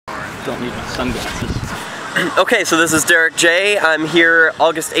Don't need my sunglasses. Okay, so this is Derek J. I'm here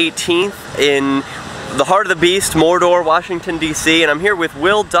August 18th in the heart of the beast, Mordor, Washington, D.C., and I'm here with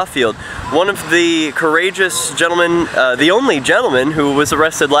Will Duffield, one of the courageous gentlemen, the only gentleman who was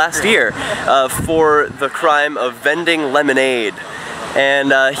arrested last year for the crime of vending lemonade.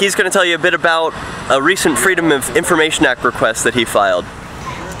 And he's going to tell you a bit about a recent Freedom of Information Act request that he filed.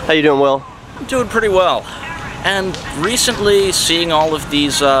 How you doing, Will? I'm doing pretty well. And recently, seeing all of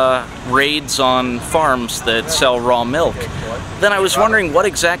these raids on farms that sell raw milk, then I was wondering what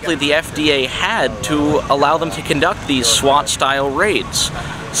exactly the FDA had to allow them to conduct these SWAT-style raids.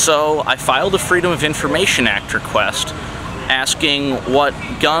 So I filed a Freedom of Information Act request asking what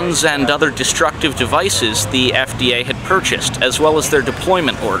guns and other destructive devices the FDA had purchased, as well as their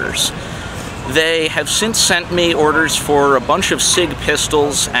deployment orders. They have since sent me orders for a bunch of SIG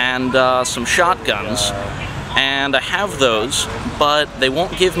pistols and some shotguns, and I have those, but they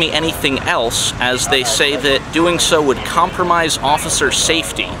won't give me anything else, as they say that doing so would compromise officer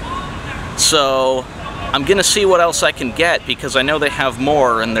safety. So I'm gonna see what else I can get, because I know they have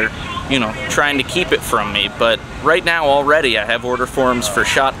more and they're, you know, trying to keep it from me. But right now already I have order forms for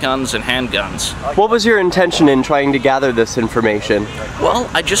shotguns and handguns. What was your intention in trying to gather this information?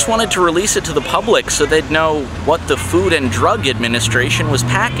 Well, I just wanted to release it to the public so they'd know what the Food and Drug Administration was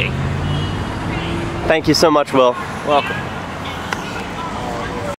packing. Thank you so much, Will. Welcome.